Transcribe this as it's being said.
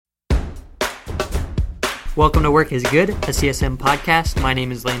Welcome to Work is Good, a CSM podcast. My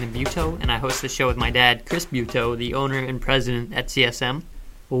name is Landon Buteau, and I host the show with my dad, Chris Buteau, the owner and president at CSM.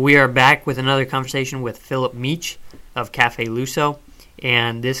 Well, we are back with another conversation with Philip Meach of Cafe Luso,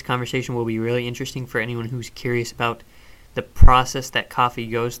 and this conversation will be really interesting for anyone who's curious about the process that coffee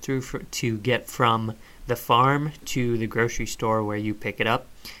goes through to get from the farm to the grocery store where you pick it up,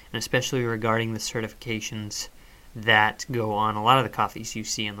 and especially regarding the certifications that go on a lot of the coffees you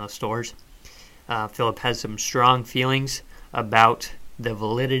see in those stores. Philip has some strong feelings about the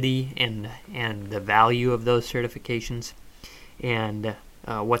validity and the value of those certifications and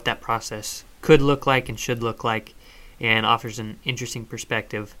what that process could look like and should look like, and offers an interesting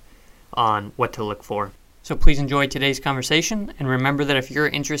perspective on what to look for. So please enjoy today's conversation, and remember that if you're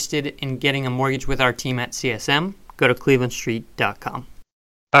interested in getting a mortgage with our team at CSM, go to clevelandstreet.com.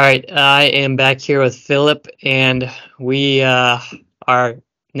 All right, I am back here with Philip, and we are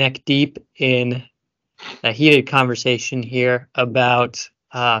neck deep in a heated conversation here about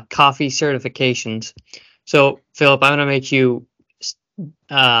coffee certifications. So, Philip, I'm going to make you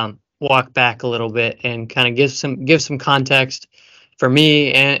walk back a little bit and kind of give some context for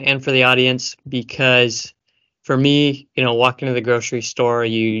me and for the audience, because for me, walking to the grocery store,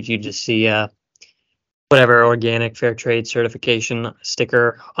 you just see whatever organic fair trade certification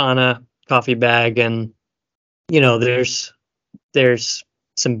sticker on a coffee bag, and there's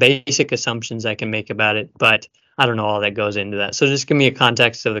some basic assumptions I can make about it, but I don't know all that goes into that. So just give me a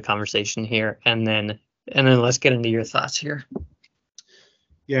context of the conversation here, and then let's get into your thoughts here.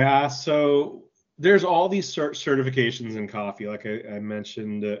 Yeah, so there's all these certifications in coffee, like I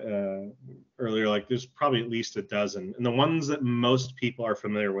mentioned earlier. Like there's probably at least a dozen, and the ones that most people are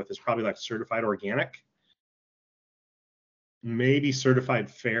familiar with is probably like certified organic, maybe certified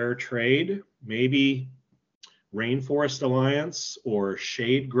fair trade, maybe Rainforest Alliance or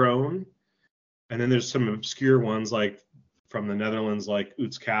Shade Grown. And then there's some obscure ones like from the Netherlands, like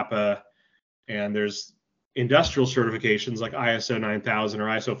UTZ Kappa. And there's industrial certifications like ISO 9000 or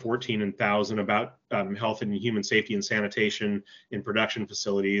ISO 14000 about health and human safety and sanitation in production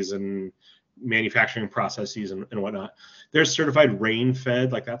facilities and manufacturing processes and whatnot. There's certified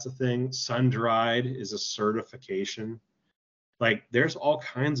rain-fed, like that's a thing. Sun-dried is a certification. Like there's all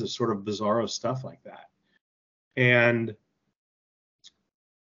kinds of sort of bizarro stuff like that. And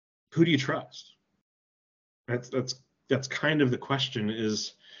who do you trust? That's kind of the question,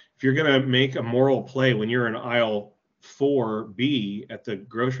 is if you're going to make a moral play when you're in aisle 4B at the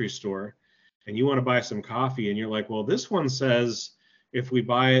grocery store and you want to buy some coffee and you're like, well, this one says if we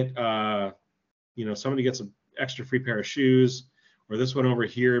buy it, somebody gets an extra free pair of shoes, or this one over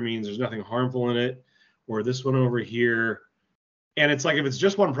here means there's nothing harmful in it, or this one over here. And it's like, if it's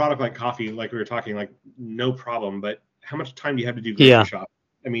just one product like coffee, like we were talking, like no problem. But how much time do you have to do grocery shopping?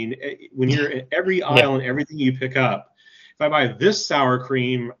 I mean, when you're in every aisle and everything you pick up, if I buy this sour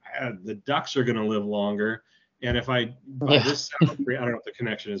cream, the ducks are going to live longer. And if I buy this sour cream, I don't know what the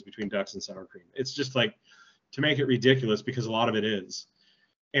connection is between ducks and sour cream. It's just like to make it ridiculous, because a lot of it is.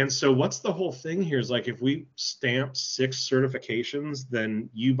 And so what's the whole thing here is like, if we stamp 6 certifications, then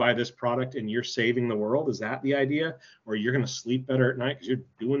you buy this product and you're saving the world. Is that the idea? Or you're going to sleep better at night because you're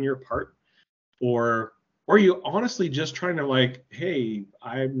doing your part? Or are you honestly just trying to like, hey,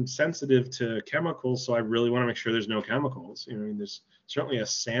 I'm sensitive to chemicals, so I really want to make sure there's no chemicals. There's certainly a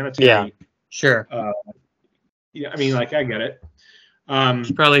sanitary. Yeah, sure. I mean, like I get it.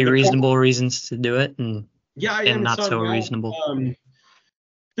 There's probably reasonable reasons to do it, and not so reasonable.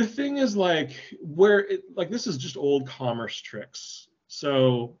 The thing is, like, this is just old commerce tricks.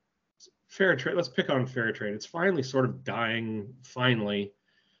 So fair trade, let's pick on fair trade. It's finally sort of dying,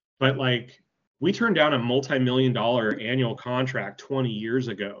 but like we turned down a multi-million-dollar annual contract 20 years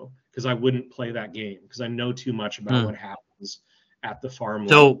ago because I wouldn't play that game, because I know too much about what happens at the farm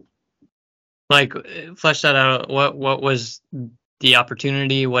level. So, like, flesh that out. What was the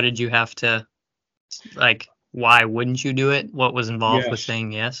opportunity? What did you have to, like, why wouldn't you do it? What was involved with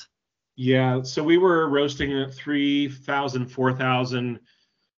saying yes? Yeah, so we were roasting at 3,000, 4,000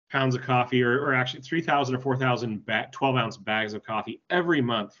 pounds of coffee, or actually 3,000 or 4,000 12-ounce bags of coffee every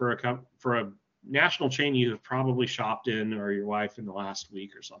month for a national chain you've probably shopped in, or your wife, in the last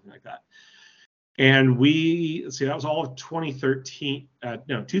week or something like that. And that was all of 2013,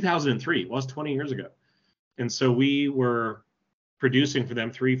 2003. It was 20 years ago. And so we were producing for them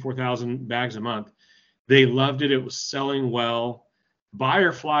 4,000 bags a month. They loved it. It was selling well.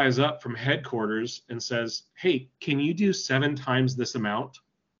 Buyer flies up from headquarters and says, hey, can you do 7 times this amount?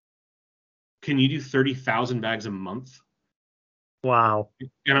 Can you do 30,000 bags a month? Wow.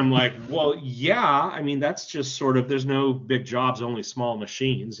 And I'm like, well, yeah, I mean, that's just sort of, there's no big jobs, only small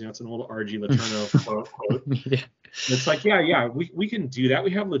machines. You know, it's an old R.G. Letourneau quote. Yeah. It's like, yeah, we can do that.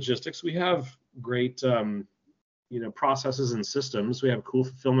 We have logistics. We have great, processes and systems. We have a cool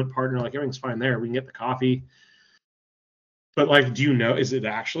fulfillment partner. Like everything's fine there. We can get the coffee. But like, do you know, is it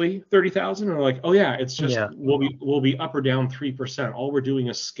actually 30,000? Or like, oh yeah, it's just Yeah. we'll be up or down 3%. All we're doing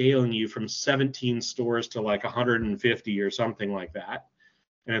is scaling you from 17 stores to like 150 or something like that.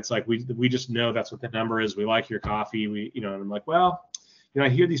 And it's like we just know that's what the number is. We like your coffee. And I'm like, well, I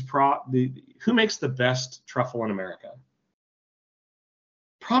hear who makes the best truffle in America?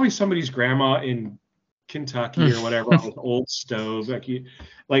 Probably somebody's grandma in Kentucky or whatever on an old stove.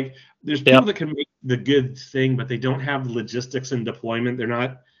 Like there's people Yep. that can make the good thing, but they don't have the logistics and deployment. They're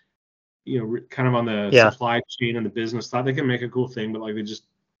not, kind of on the Yeah. supply chain and the business side. They can make a cool thing, but like they just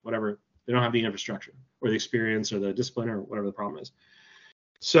whatever. They don't have the infrastructure or the experience or the discipline or whatever the problem is.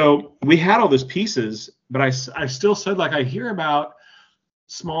 So we had all those pieces, but I still said, like, I hear about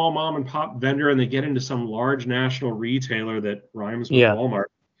small mom and pop vendor and they get into some large national retailer that rhymes with Yeah. Walmart.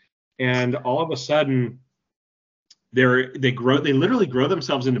 And all of a sudden they literally grow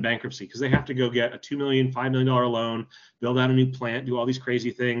themselves into bankruptcy because they have to go get a $2 million, $5 million loan, build out a new plant, do all these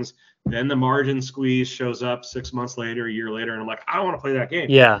crazy things. Then the margin squeeze shows up 6 months later, a year later, and I'm like, I don't want to play that game.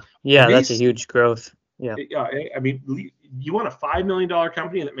 Yeah. That's a huge growth. Yeah. I mean, you want a $5 million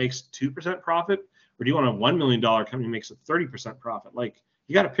company that makes 2% profit, or do you want a $1 million company that makes a 30% profit? Like,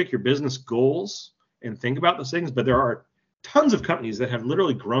 you got to pick your business goals and think about those things. But there are tons of companies that have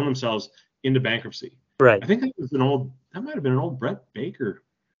literally grown themselves into bankruptcy. Right. I think that might have been an old Brett Baker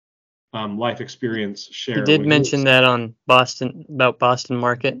life experience share. You did mention that on Boston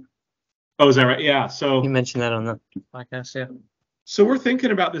Market. Oh, is that right? Yeah. So you mentioned that on the podcast. Yeah. So we're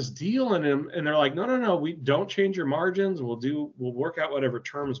thinking about this deal, and they're like, no, we don't change your margins. We'll work out whatever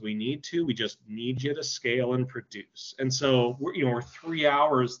terms we need to. We just need you to scale and produce. And so we're 3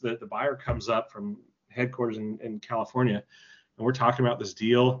 hours that the buyer comes up from headquarters in California, and we're talking about this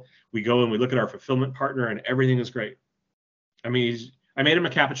deal. We go and we look at our fulfillment partner, and everything is great. I mean, I made him a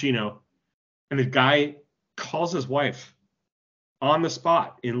cappuccino, and the guy calls his wife on the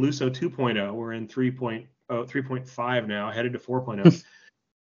spot in Luso 2.0. We're in 3.5 now, headed to 4.0.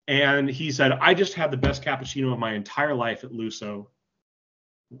 And he said, I just had the best cappuccino of my entire life at Luso.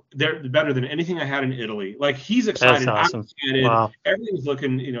 They're better than anything I had in Italy. Like, he's excited. That's awesome. I'm excited. Wow. Everything's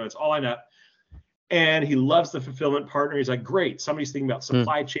looking, it's all lined up. And he loves the fulfillment partner. He's like, great. Somebody's thinking about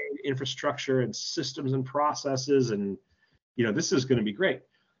supply chain infrastructure and systems and processes. And, this is going to be great.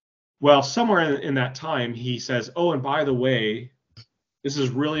 Well, somewhere in that time, he says, oh, and by the way, this is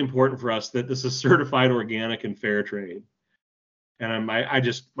really important for us that this is certified organic and fair trade. And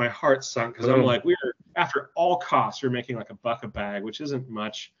my heart sunk because I'm like, after all costs, we're making like $1 a bag, which isn't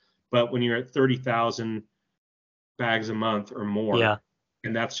much. But when you're at 30,000 bags a month or more, yeah,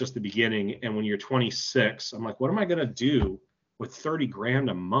 and that's just the beginning. And when you're 26, I'm like, what am I going to do with 30 grand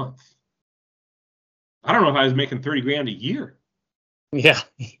a month? I don't know if I was making 30 grand a year. Yeah.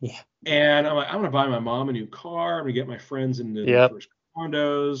 And I'm like, I'm going to buy my mom a new car. I'm going to get my friends into the first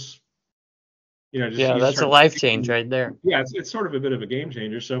condos. That's a life change right there. Yeah, it's sort of a bit of a game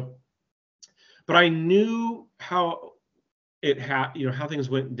changer. So, but I knew how how things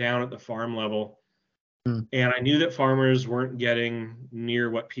went down at the farm level, and I knew that farmers weren't getting near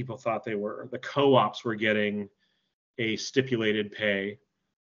what people thought they were. The co-ops were getting a stipulated pay.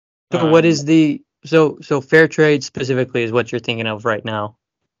 So what is so fair trade specifically is what you're thinking of right now,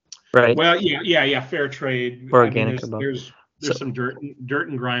 right? Well, yeah, fair trade. Organic. There's some dirt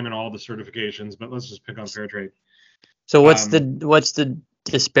and grime in all the certifications, but let's just pick on fair trade. So what's the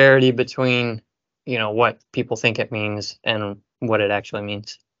disparity between what people think it means and what it actually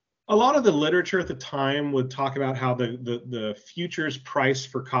means? A lot of the literature at the time would talk about how the futures price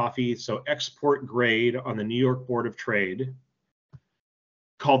for coffee, so export grade on the New York Board of Trade,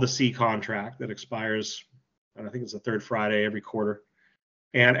 called the C contract that expires, and I think it's the third Friday every quarter.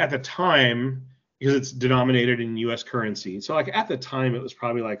 And at the time, because it's denominated in U.S. currency. So like at the time, it was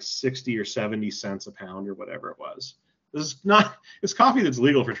probably like 60 or 70 cents a pound or whatever it was. It's coffee that's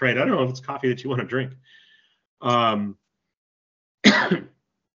legal for trade. I don't know if it's coffee that you want to drink.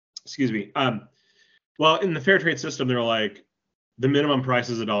 Excuse me. Well, in the fair trade system, they're like, the minimum price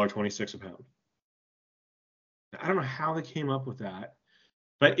is $1.26 a pound. I don't know how they came up with that,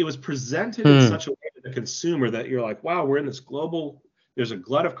 but it was presented in such a way to the consumer that you're like, wow, we're in this global. There's a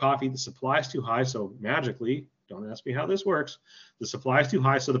glut of coffee. The supply is too high. So magically, don't ask me how this works. The supply is too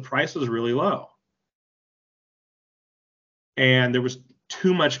high. So the price is really low. And there was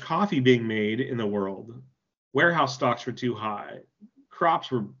too much coffee being made in the world. warehouse stocks were too high,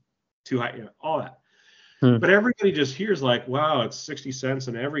 crops were too high, all that. Hmm. But everybody just hears like, wow, it's 60 cents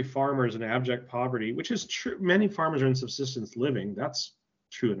and every farmer is in abject poverty, which is true. Many farmers are in subsistence living. That's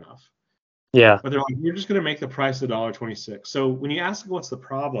true enough. Yeah. But they're like, we're just going to make the price $1.26. So when you ask what's the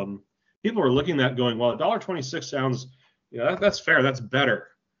problem, people are looking at going, well, $1.26 sounds, that's fair. That's better.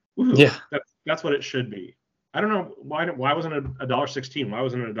 Woo-hoo. Yeah. That's what it should be. I don't know why wasn't it $1.16? Why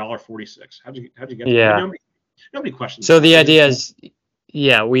wasn't it $1.46? How'd you get Yeah. there? Nobody questions. So the idea is,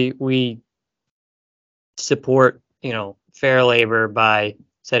 we support, fair labor by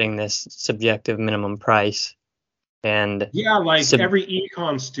setting this subjective minimum price. And like every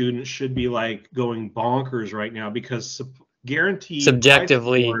econ student should be like going bonkers right now because guaranteed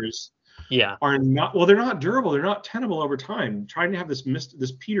subjectively are not, well, they're not durable, they're not tenable over time. Trying to have this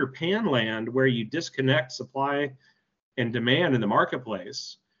Peter Pan land where you disconnect supply and demand in the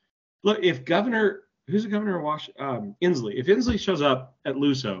marketplace. Look, if who's the governor of Washington? Inslee. If Inslee shows up at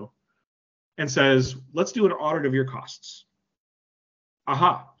Luso and says, let's do an audit of your costs.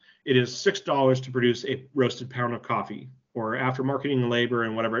 Aha, it is $6 to produce a roasted pound of coffee, or after marketing and labor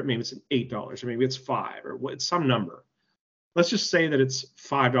and whatever, maybe it's $8, or maybe it's $5, or it's some number. Let's just say that it's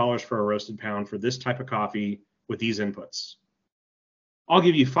 $5 for a roasted pound for this type of coffee with these inputs. I'll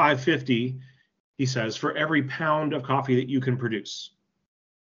give you $5.50, he says, for every pound of coffee that you can produce.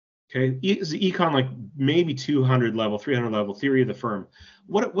 Okay, is the econ like maybe 200 level, 300 level theory of the firm?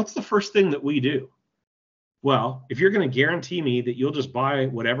 What's the first thing that we do? Well, if you're going to guarantee me that you'll just buy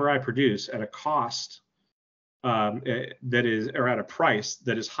whatever I produce at a cost that is, or at a price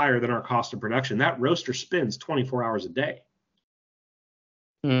that is higher than our cost of production, that roaster spins 24 hours a day.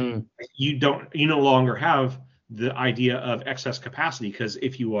 You no longer have the idea of excess capacity, because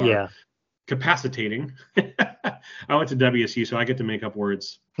if you are capacitating, I went to WSU, so I get to make up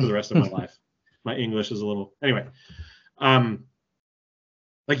words for the rest of my life. My English is a little, anyway.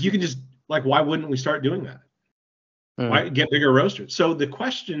 Like you can just, like, why wouldn't we start doing that? Why get bigger roasters? So the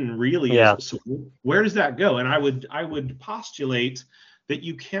question really is, so where does that go? And I would postulate that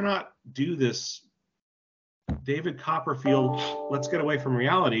you cannot do this David Copperfield, let's get away from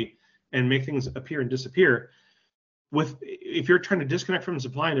reality and make things appear and disappear. If you're trying to disconnect from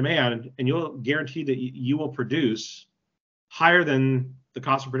supply and demand, and you'll guarantee that you will produce higher than the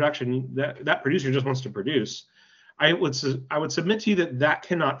cost of production, that producer just wants to produce. I would submit to you that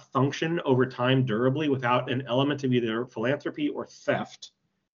cannot function over time durably without an element of either philanthropy or theft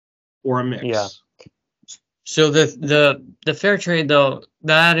or a mix. Yeah. So the fair trade, though,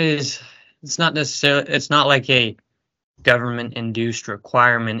 it's not necessarily, it's not like a government induced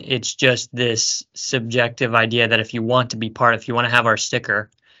requirement. It's just this subjective idea that if you want to have our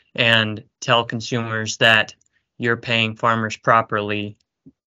sticker and tell consumers that you're paying farmers properly,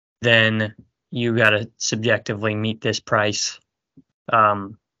 then you got to subjectively meet this price.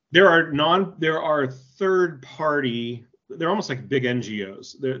 There are third party, they're almost like big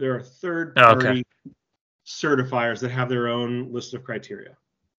NGOs. There are third party certifiers that have their own list of criteria.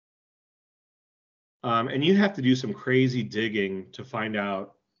 And you have to do some crazy digging to find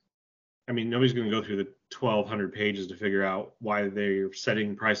out. I mean, nobody's going to go through the 1,200 pages to figure out why they're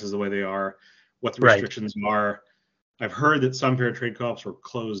setting prices the way they are, what the restrictions are. I've heard that some fair trade co-ops were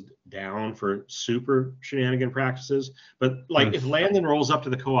closed down for super shenanigan practices. But like if Landon rolls up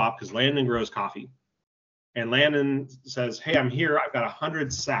to the co-op, because Landon grows coffee, and Landon says, hey, I'm here, I've got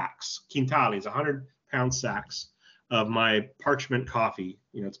 100 sacks, quintales, 100-pound sacks of my parchment coffee.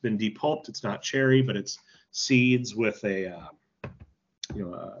 It's been depulped, it's not cherry, but it's seeds with a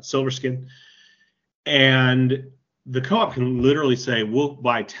silver skin. And the co-op can literally say, we'll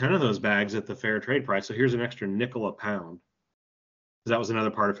buy 10 of those bags at the fair trade price, so here's an extra nickel a pound. That was another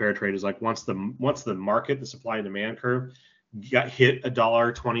part of fair trade, is like once the market, the supply and demand curve got hit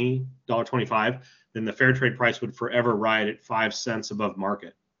 $1.20, $1.25, then the fair trade price would forever ride at 5 cents above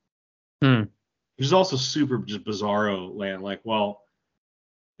market. Which is also super just bizarro land. Like, well,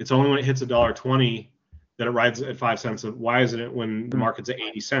 it's only when it hits $1.20 that it rides at 5 cents. Why isn't it when the market's at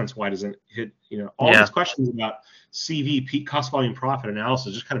 80 cents? Why doesn't it hit, all these questions about CV, peak cost volume profit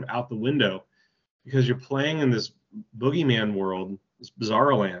analysis, just kind of out the window, because you're playing in this boogeyman world, this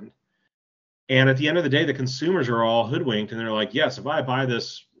bizarro land. And at the end of the day, the consumers are all hoodwinked, and they're like, yes, if I buy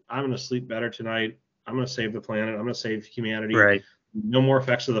this, I'm going to sleep better tonight. I'm going to save the planet. I'm going to save humanity. Right. No more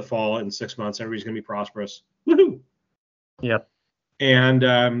effects of the fall in 6 months. Everybody's going to be prosperous. Woohoo! Yep. And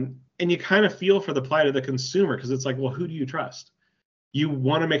you kind of feel for the plight of the consumer, because it's like, well, who do you trust? You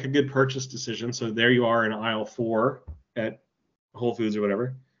want to make a good purchase decision. So there you are in aisle 4 at Whole Foods or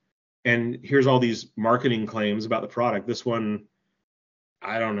whatever. And here's all these marketing claims about the product. This one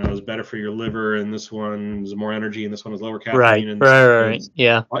I don't know, is better for your liver, and this one is more energy, and this one is lower caffeine, Right. and this Right. is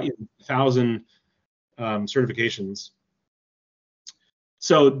Yeah. 1,000 certifications.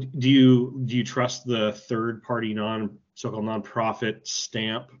 So do you trust the third party so-called nonprofit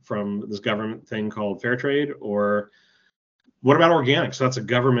stamp from this government thing called Fairtrade, or what about organic? So that's a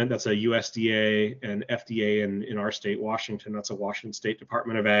government, that's a USDA and FDA in our state, Washington. That's a Washington State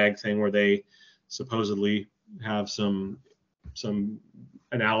Department of Ag thing where they supposedly have some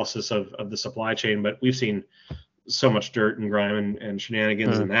analysis of the supply chain, but we've seen so much dirt and grime and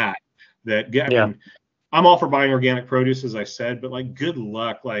shenanigans in that I mean, I'm all for buying organic produce, as I said, but like, good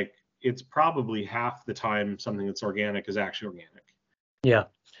luck. Like, it's probably half the time something that's organic is actually organic. Yeah.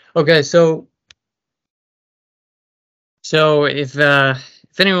 Okay. So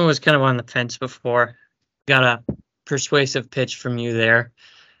if anyone was kind of on the fence before, got a persuasive pitch from you there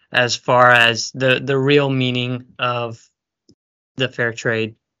as far as the real meaning of the fair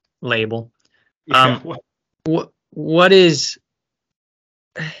trade label. Yeah, what is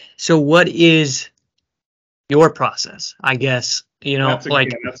your process? I guess, that's a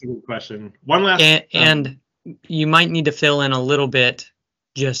good question. One last and you might need to fill in a little bit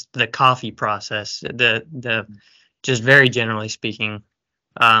just the coffee process, the just very generally speaking.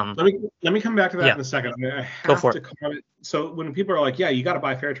 Let me come back to that in a second. I have to comment. So when people are like, "Yeah, you got to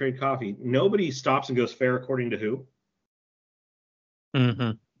buy fair trade coffee," nobody stops and goes, "Fair according to who?" Mm-hmm.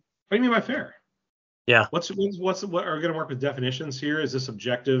 What do you mean by fair? Yeah. What are we going to work with definitions here? Is this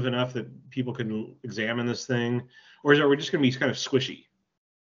objective enough that people can examine this thing, or are we just going to be kind of squishy?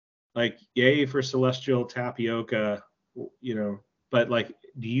 Like, yay for celestial tapioca, but like, are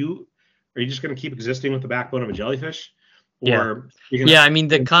you just going to keep existing with the backbone of a jellyfish? Or I mean,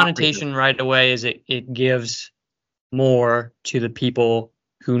 the connotation right away is it gives more to the people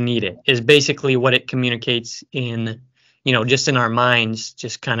who need it, is basically what it communicates in, just in our minds,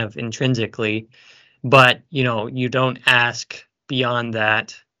 just kind of intrinsically. But, you don't ask beyond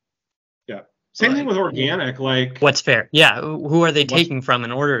that. Yeah. Same thing with organic. Like, what's fair? Yeah. Who are they taking from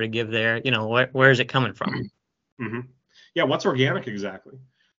in order to give their, where is it coming from? Mm-hmm. Yeah. What's organic exactly?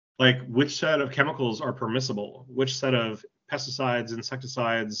 Like, which set of chemicals are permissible? Which set of pesticides,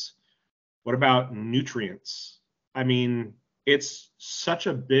 insecticides? What about nutrients? I mean, it's such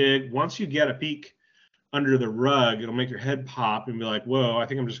a big, once you get a peek under the rug, it'll make your head pop and be like, whoa, I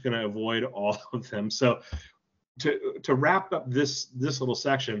think I'm just going to avoid all of them. So to wrap up this little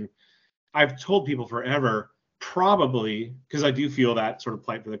section, I've told people forever, probably, because I do feel that sort of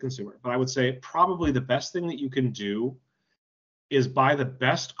plight for the consumer, but I would say probably the best thing that you can do is buy the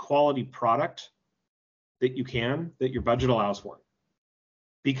best quality product that you can, that your budget allows for.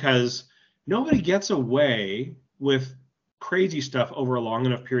 Because nobody gets away with crazy stuff over a long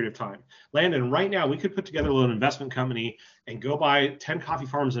enough period of time. Landon, right now, we could put together a little investment company and go buy 10 coffee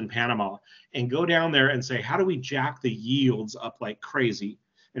farms in Panama and go down there and say, how do we jack the yields up like crazy?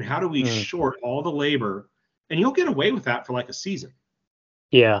 And how do we short all the labor? And you'll get away with that for like a season.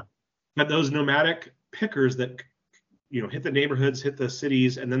 Yeah. But those nomadic pickers that, hit the neighborhoods, hit the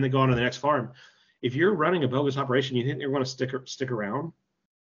cities, and then they go on to the next farm. If you're running a bogus operation, you think they're going to stick around?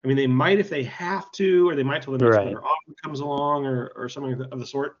 I mean, they might if they have to, or they might till the next better offer comes along, or something of the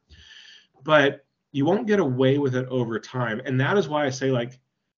sort. But you won't get away with it over time, and that is why I say, like,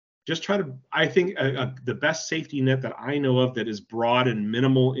 just try to. I think the best safety net that I know of that is broad and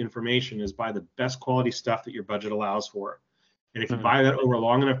minimal information is buy the best quality stuff that your budget allows for. And if you buy that over a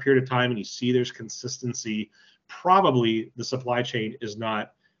long enough period of time, and you see there's consistency, probably the supply chain is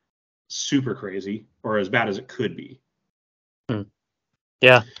not super crazy or as bad as it could be.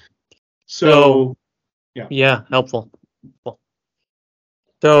 Yeah. So yeah, helpful.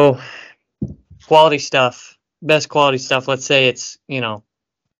 So quality stuff, best quality stuff. Let's say it's,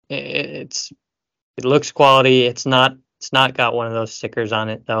 it looks quality. It's not got one of those stickers on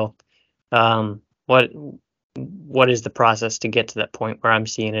it though. What is the process to get to that point where I'm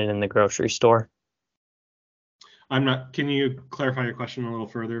seeing it in the grocery store? Can you clarify your question a little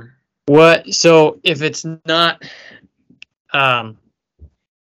further? So if it's not,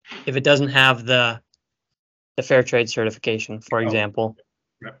 if it doesn't have the fair trade certification, for example,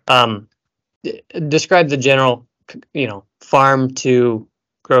 describe the general, farm to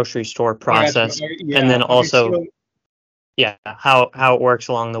grocery store process, and then also, how it works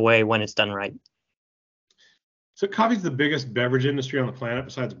along the way when it's done right. So coffee's the biggest beverage industry on the planet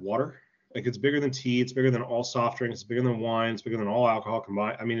besides water. Like, it's bigger than tea, it's bigger than all soft drinks, it's bigger than wine, it's bigger than all alcohol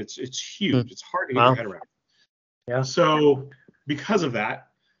combined. I mean, it's huge. It's hard to get your head around. Yeah. So because of that,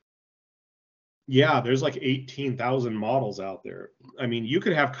 Yeah, there's like 18,000 models out there. I mean, you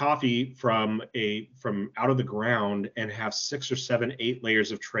could have coffee from out of the ground and have 6 or 7, 8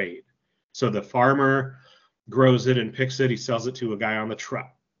 layers of trade. So the farmer grows it and picks it. He sells it to a guy on the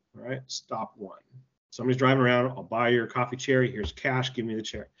truck. All right, stop one. Somebody's driving around. I'll buy your coffee cherry. Here's cash. Give me the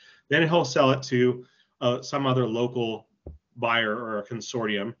cherry. Then he'll sell it to some other local buyer or a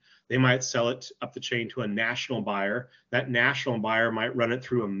consortium. They might sell it up the chain to a national buyer. That national buyer might run it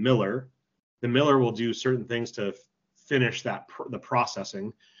through a miller. The miller will do certain things to finish the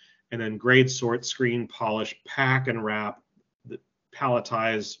processing, and then grade, sort, screen, polish, pack, and wrap,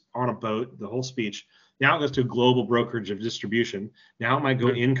 palletize on a boat, the whole speech. Now it goes to a global brokerage of distribution. Now it might go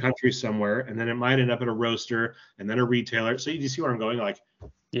in country somewhere, and then it might end up at a roaster and then a retailer. So you see where I'm going? Like,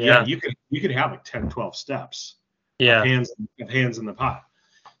 yeah, you could have like 10, 12 steps of hands in the pot.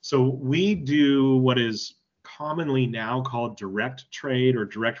 So we do what is commonly now called direct trade or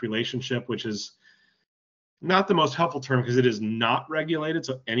direct relationship, which is not the most helpful term because it is not regulated,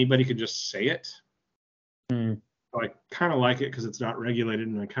 so anybody could just say it. So I kind of like it because it's not regulated,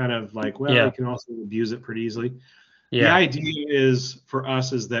 and I kind of like, you can also abuse it pretty easily. The idea is for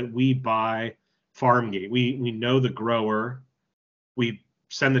us is that we buy farm gate. We know the grower. We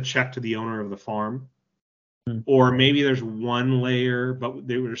send the check to the owner of the farm. Or maybe there's one layer, but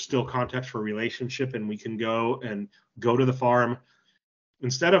there's still context for relationship, and we can go to the farm.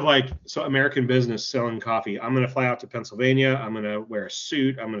 Instead of so American business selling coffee, I'm going to fly out to Pennsylvania. I'm going to wear a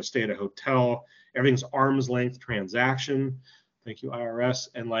suit. I'm going to stay at a hotel. Everything's arm's length transaction. Thank you, IRS.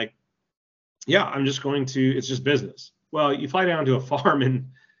 And I'm just going to, it's just business. Well, you fly down to a farm in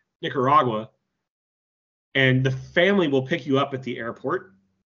Nicaragua, and the family will pick you up at the airport,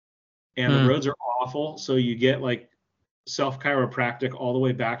 and the roads are awful. So you get self-chiropractic all the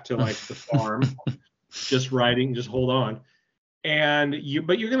way back to the farm, just hold on. And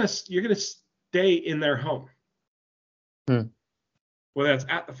but you're going to stay in their home. Whether that's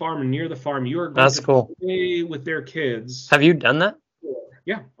at the farm or near the farm, you are going to stay with their kids. Have you done that?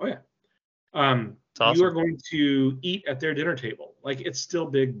 Yeah. Oh yeah. Awesome. You are going to eat at their dinner table. It's still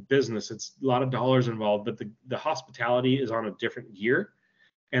big business. It's a lot of dollars involved, but the hospitality is on a different gear.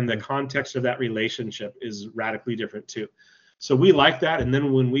 And the context of that relationship is radically different too. So we like that. And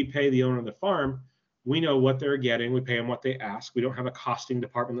then when we pay the owner of the farm, we know what they're getting. We pay them what they ask. We don't have a costing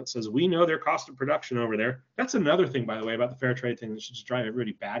department that says, we know their cost of production over there. That's another thing, by the way, about the fair trade thing that should just drive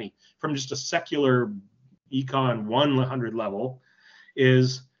everybody batty from just a secular econ 100 level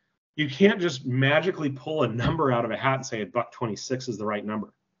is you can't just magically pull a number out of a hat and say $1.26 is the right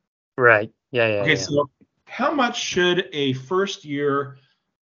number. Right. Yeah. Okay. So how much should a first year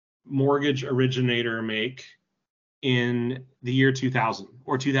mortgage originator make in the year 2000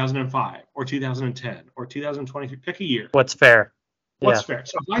 or 2005 or 2010 or 2023? Pick a year. What's fair? What's fair?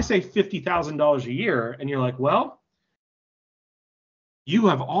 So if I say $50,000 a year and you're like, well, you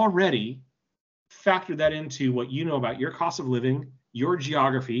have already factored that into what you know about your cost of living, your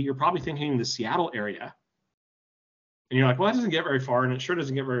geography. You're probably thinking the Seattle area. And you're like, well, that doesn't get very far. And it sure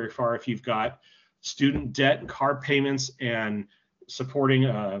doesn't get very far if you've got student debt and car payments and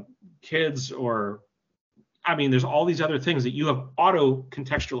supporting kids, or there's all these other things that you have auto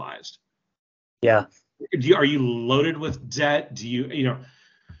contextualized. Yeah. Are you loaded with debt? Do you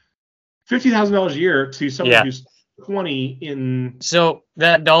 $50,000 a year to someone who's 20 in? So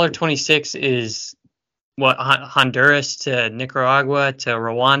that $1.26 is what, Honduras to Nicaragua to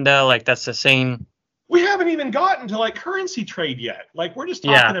Rwanda? That's the same. We haven't even gotten to currency trade yet. We're just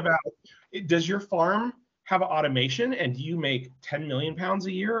talking about, does your farm have automation, and do you make 10 million pounds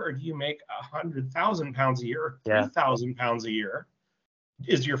a year, or do you make 100,000 pounds a year, 3,000 pounds a year?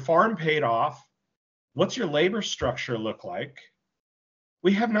 Is your farm paid off? What's your labor structure look like?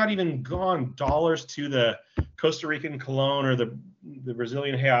 We have not even gone dollars to the Costa Rican colon or the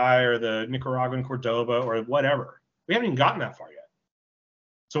Brazilian real or the Nicaraguan Cordoba or whatever. We haven't even gotten that far yet.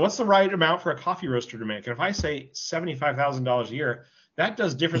 So what's the right amount for a coffee roaster to make? And if I say $75,000 a year, that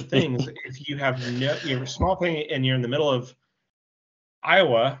does different things if you have a small thing and you're in the middle of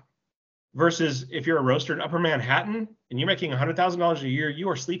Iowa versus if you're a roaster in Upper Manhattan and you're making $100,000 a year, you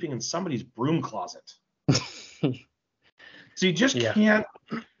are sleeping in somebody's broom closet. So you just can't.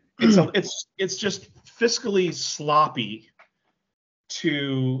 It's just fiscally sloppy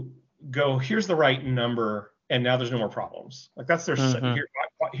to go, here's the right number, and now there's no more problems. That's their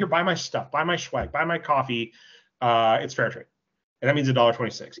here, buy my stuff, buy my swag, buy my coffee. It's fair trade. And that means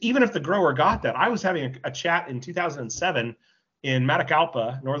 $1.26. Even if the grower got that, I was having a chat in 2007 in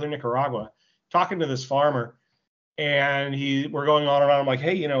Matagalpa, northern Nicaragua, talking to this farmer, and we're going on and on. I'm like,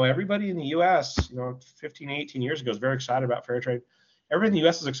 hey, everybody in the U.S., 15, 18 years ago was very excited about fair trade. everybody in the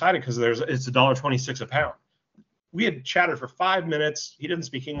U.S. is excited because it's $1.26 a pound. We had chatted for 5 minutes. He didn't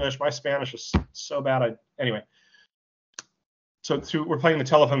speak English. My Spanish was so bad. Anyway. So we're playing the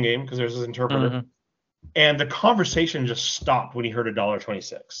telephone game because there's this interpreter. Mm-hmm. And the conversation just stopped when he heard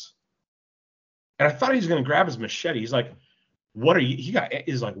 $1.26. And I thought he was going to grab his machete. He's like, what are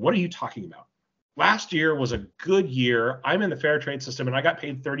you talking about? Last year was a good year. I'm in the fair trade system and I got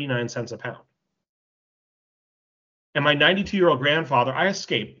paid 39 cents a pound. And my 92-year-old grandfather, I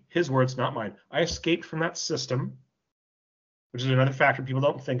escaped, his words, not mine. I escaped from that system, which is another factor people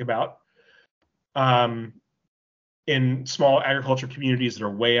don't think about. In small agriculture communities that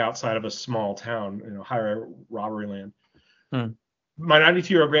are way outside of a small town, higher robbery land. My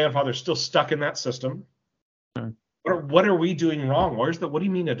 92-year-old grandfather is still stuck in that system. What are we doing wrong? What do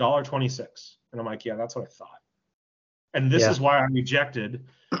you mean $1.26? And I'm like, yeah, that's what I thought. And this is why I rejected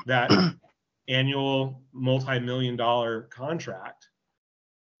that annual multi-million-dollar contract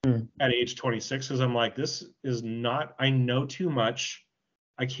at age 26, because I'm like, this is not, I know too much.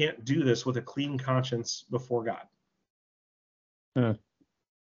 I can't do this with a clean conscience before God.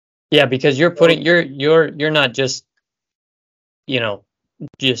 Yeah, because you're putting you're not just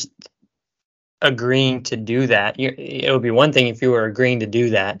just agreeing to do that. It would be one thing if you were agreeing to do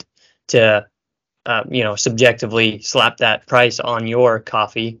that, to subjectively slap that price on your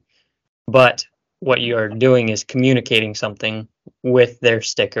coffee, but what you're doing is communicating something with their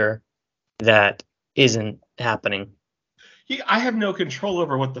sticker that isn't happening. I have no control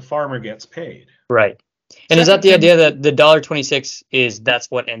over what the farmer gets paid. Right. And is that the idea that the $1.26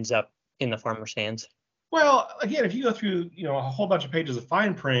 that's what ends up in the farmer's hands? Well, again, if you go through, a whole bunch of pages of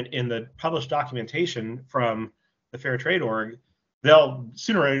fine print in the published documentation from the Fair Trade Org, they'll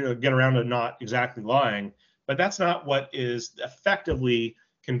sooner or later get around to not exactly lying, but that's not what is effectively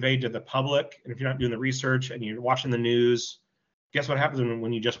conveyed to the public. And if you're not doing the research and you're watching the news, guess what happens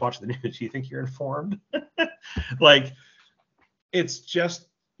when you just watch the news? You think you're informed? Like, it's just,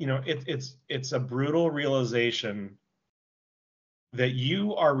 it's a brutal realization that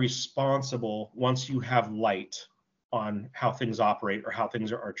you are responsible once you have light on how things operate or how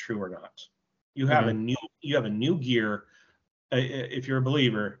things are true or not. You have a new gear. If you're a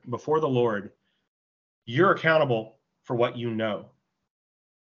believer before the Lord, you're accountable for what you know.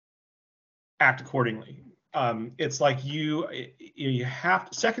 Act accordingly. It's like you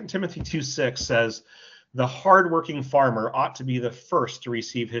have 2 Timothy 2:6 says, the hardworking farmer ought to be the first to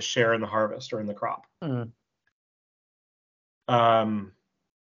receive his share in the harvest or in the crop. Okay,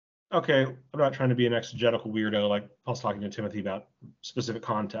 I'm not trying to be an exegetical weirdo like Paul's talking to Timothy about specific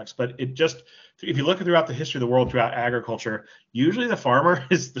context, but if you look throughout the history of the world, throughout agriculture, usually the farmer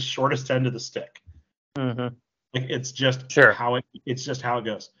is the shortest end of the stick. Like, it's just how it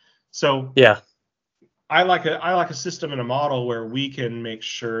goes. So yeah, I like a system and a model where we can make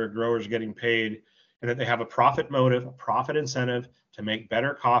sure growers are getting paid and that they have a profit motive, a profit incentive to make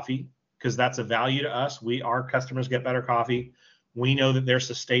better coffee, because that's a value to us. Our customers get better coffee. We know that they're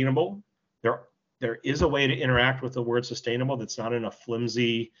sustainable. There is a way to interact with the word sustainable that's not in a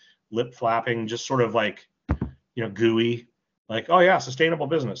flimsy, lip flapping, just sort of like, gooey, like, oh yeah, sustainable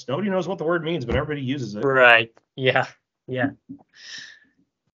business. Nobody knows what the word means, but everybody uses it. Right. Yeah. It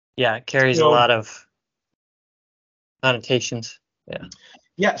carries a lot of connotations.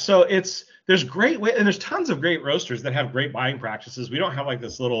 Yeah. So there's great way, and there's tons of great roasters that have great buying practices. We don't have like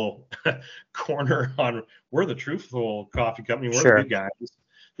this little corner on we're the truthful coffee company. We're the good guys.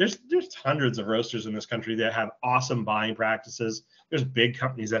 There's hundreds of roasters in this country that have awesome buying practices. There's big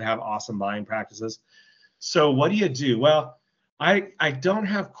companies that have awesome buying practices. So what do you do? Well, I don't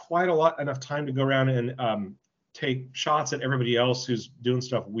have quite enough time to go around and take shots at everybody else who's doing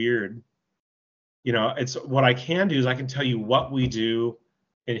stuff weird. It's what I can do is I can tell you what we do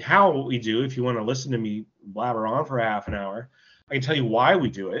and how we do. If you want to listen to me blabber on for half an hour, I can tell you why we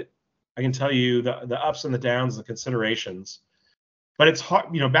do it. I can tell you the ups and the downs, the considerations. But it's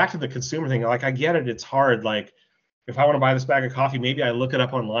hard, back to the consumer thing. Like, I get it. It's hard. Like, if I want to buy this bag of coffee, maybe I look it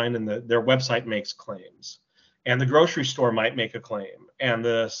up online and their website makes claims. And the grocery store might make a claim. And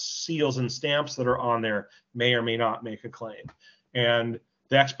the seals and stamps that are on there may or may not make a claim. And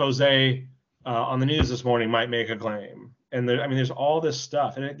the expose on the news this morning might make a claim. And there's all this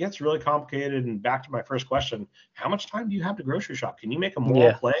stuff. And it gets really complicated. And back to my first question, how much time do you have to grocery shop? Can you make a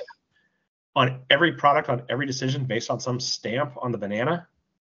moral play on every product, on every decision based on some stamp on the banana?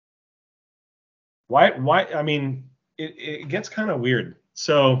 Why? It gets kind of weird.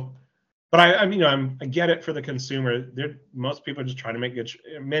 So, but I get it for the consumer. Most people are just trying to make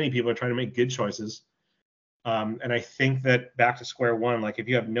many people are trying to make good choices. And I think that back to square one, like, if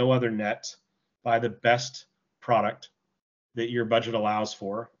you have no other net, buy the best product that your budget allows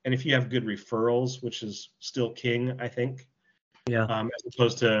for. And if you have good referrals, which is still king, I think, Yeah. As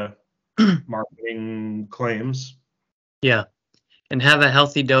opposed to marketing claims. Yeah. And have a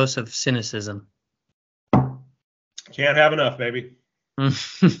healthy dose of cynicism. Can't have enough, baby. All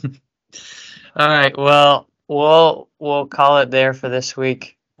right. Well, we'll call it there for this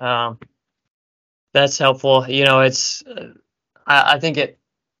week. That's helpful. It's I think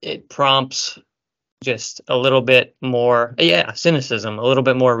it prompts just a little bit more, cynicism, a little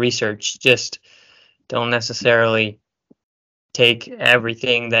bit more research. Just don't necessarily take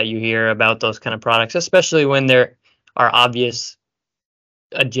everything that you hear about those kind of products, especially when there are obvious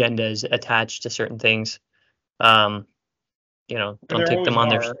agendas attached to certain things. Don't take them on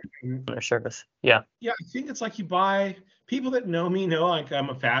their surface. Yeah. Yeah, I think it's like you buy. People that know me know like I'm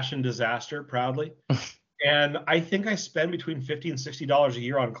a fashion disaster, proudly, and I think I spend between $50 and $60 a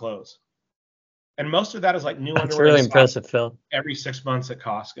year on clothes, and most of that is like new underwear. That's really impressive, Phil. Every 6 months at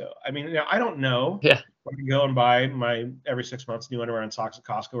Costco. I mean, I don't know. Yeah. I can go and buy my every 6 months new underwear and socks at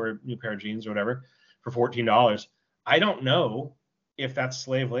Costco or a new pair of jeans or whatever for $14. I don't know if that's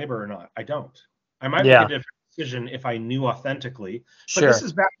slave labor or not. I don't. I might make a different decision if I knew authentically. But this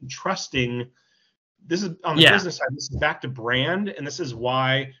is back to trusting. This is on the business side. This is back to brand, and this is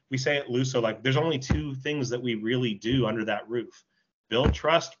why we say at Luso, like, there's only two things that we really do under that roof: build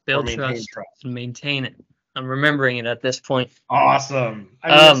trust, or maintain trust, and maintain it. I'm remembering it at this point. Awesome. I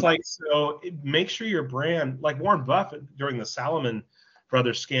mean, it's like, so make sure your brand, like Warren Buffett during the Salomon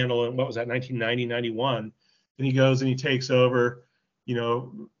Brothers scandal, and what was that, 1990, 91, and he goes and he takes over,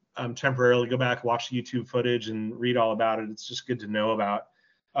 temporarily. Go back, watch the YouTube footage and read all about it. It's just good to know about.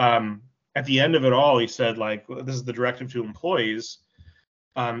 At the end of it all, he said, like, this is the directive to employees.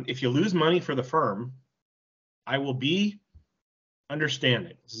 If you lose money for the firm, I will be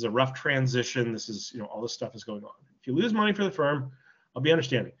understanding. This is a rough transition. This is, all this stuff is going on. If you lose money for the firm, I'll be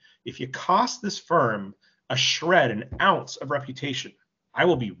understanding. If you cost this firm a shred, an ounce of reputation, I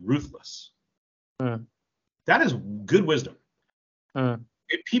will be ruthless. That is good wisdom.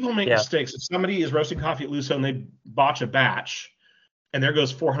 If people make mistakes, if somebody is roasting coffee at Luso and they botch a batch and there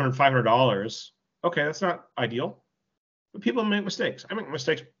goes $400, $500, okay, that's not ideal. But people make mistakes. I make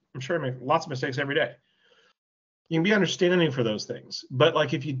mistakes. I'm sure I make lots of mistakes every day. You can be understanding for those things. But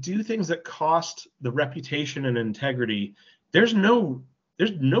like, if you do things that cost the reputation and integrity, there's no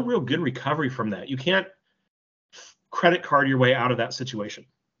real good recovery from that. You can't credit card your way out of that situation.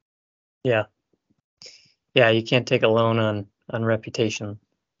 Yeah. Yeah, you can't take a loan on reputation.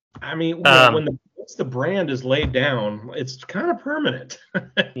 I mean, once the brand is laid down, it's kind of permanent.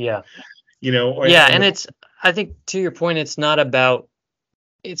 Yeah. And it's, I think, to your point, it's not about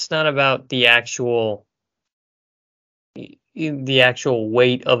the actual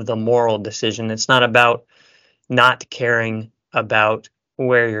weight of the moral decision. It's not about not caring about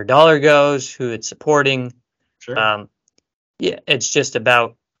where your dollar goes, who it's supporting. Sure. It's just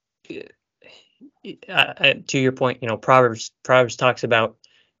about, to your point, Proverbs talks about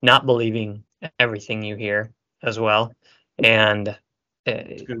not believing everything you hear as well, and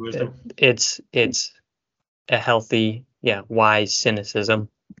it's good wisdom. It's a healthy, wise cynicism.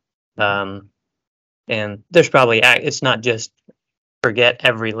 And there's probably, it's not just forget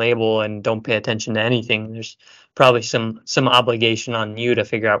every label and don't pay attention to anything. There's probably some obligation on you to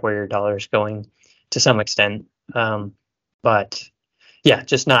figure out where your dollar is going to some extent. But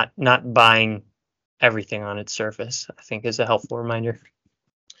just not buying everything on its surface, I think, is a helpful reminder.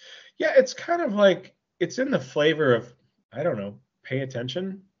 Yeah, it's kind of like, it's in the flavor of, I don't know, pay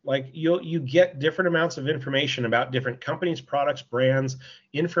attention. Like, you get different amounts of information about different companies, products, brands,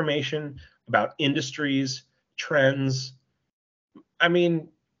 information about industries, trends. I mean,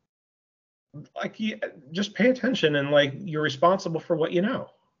 like, you just pay attention, and like, you're responsible for what you know.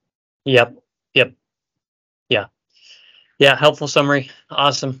 Yep. Yeah, helpful summary.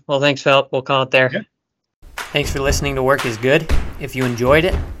 Awesome. Well, thanks, Phil. We'll call it there. Yeah. Thanks for listening to Work is Good. If you enjoyed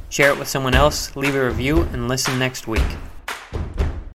it, share it with someone else, leave a review, and listen next week.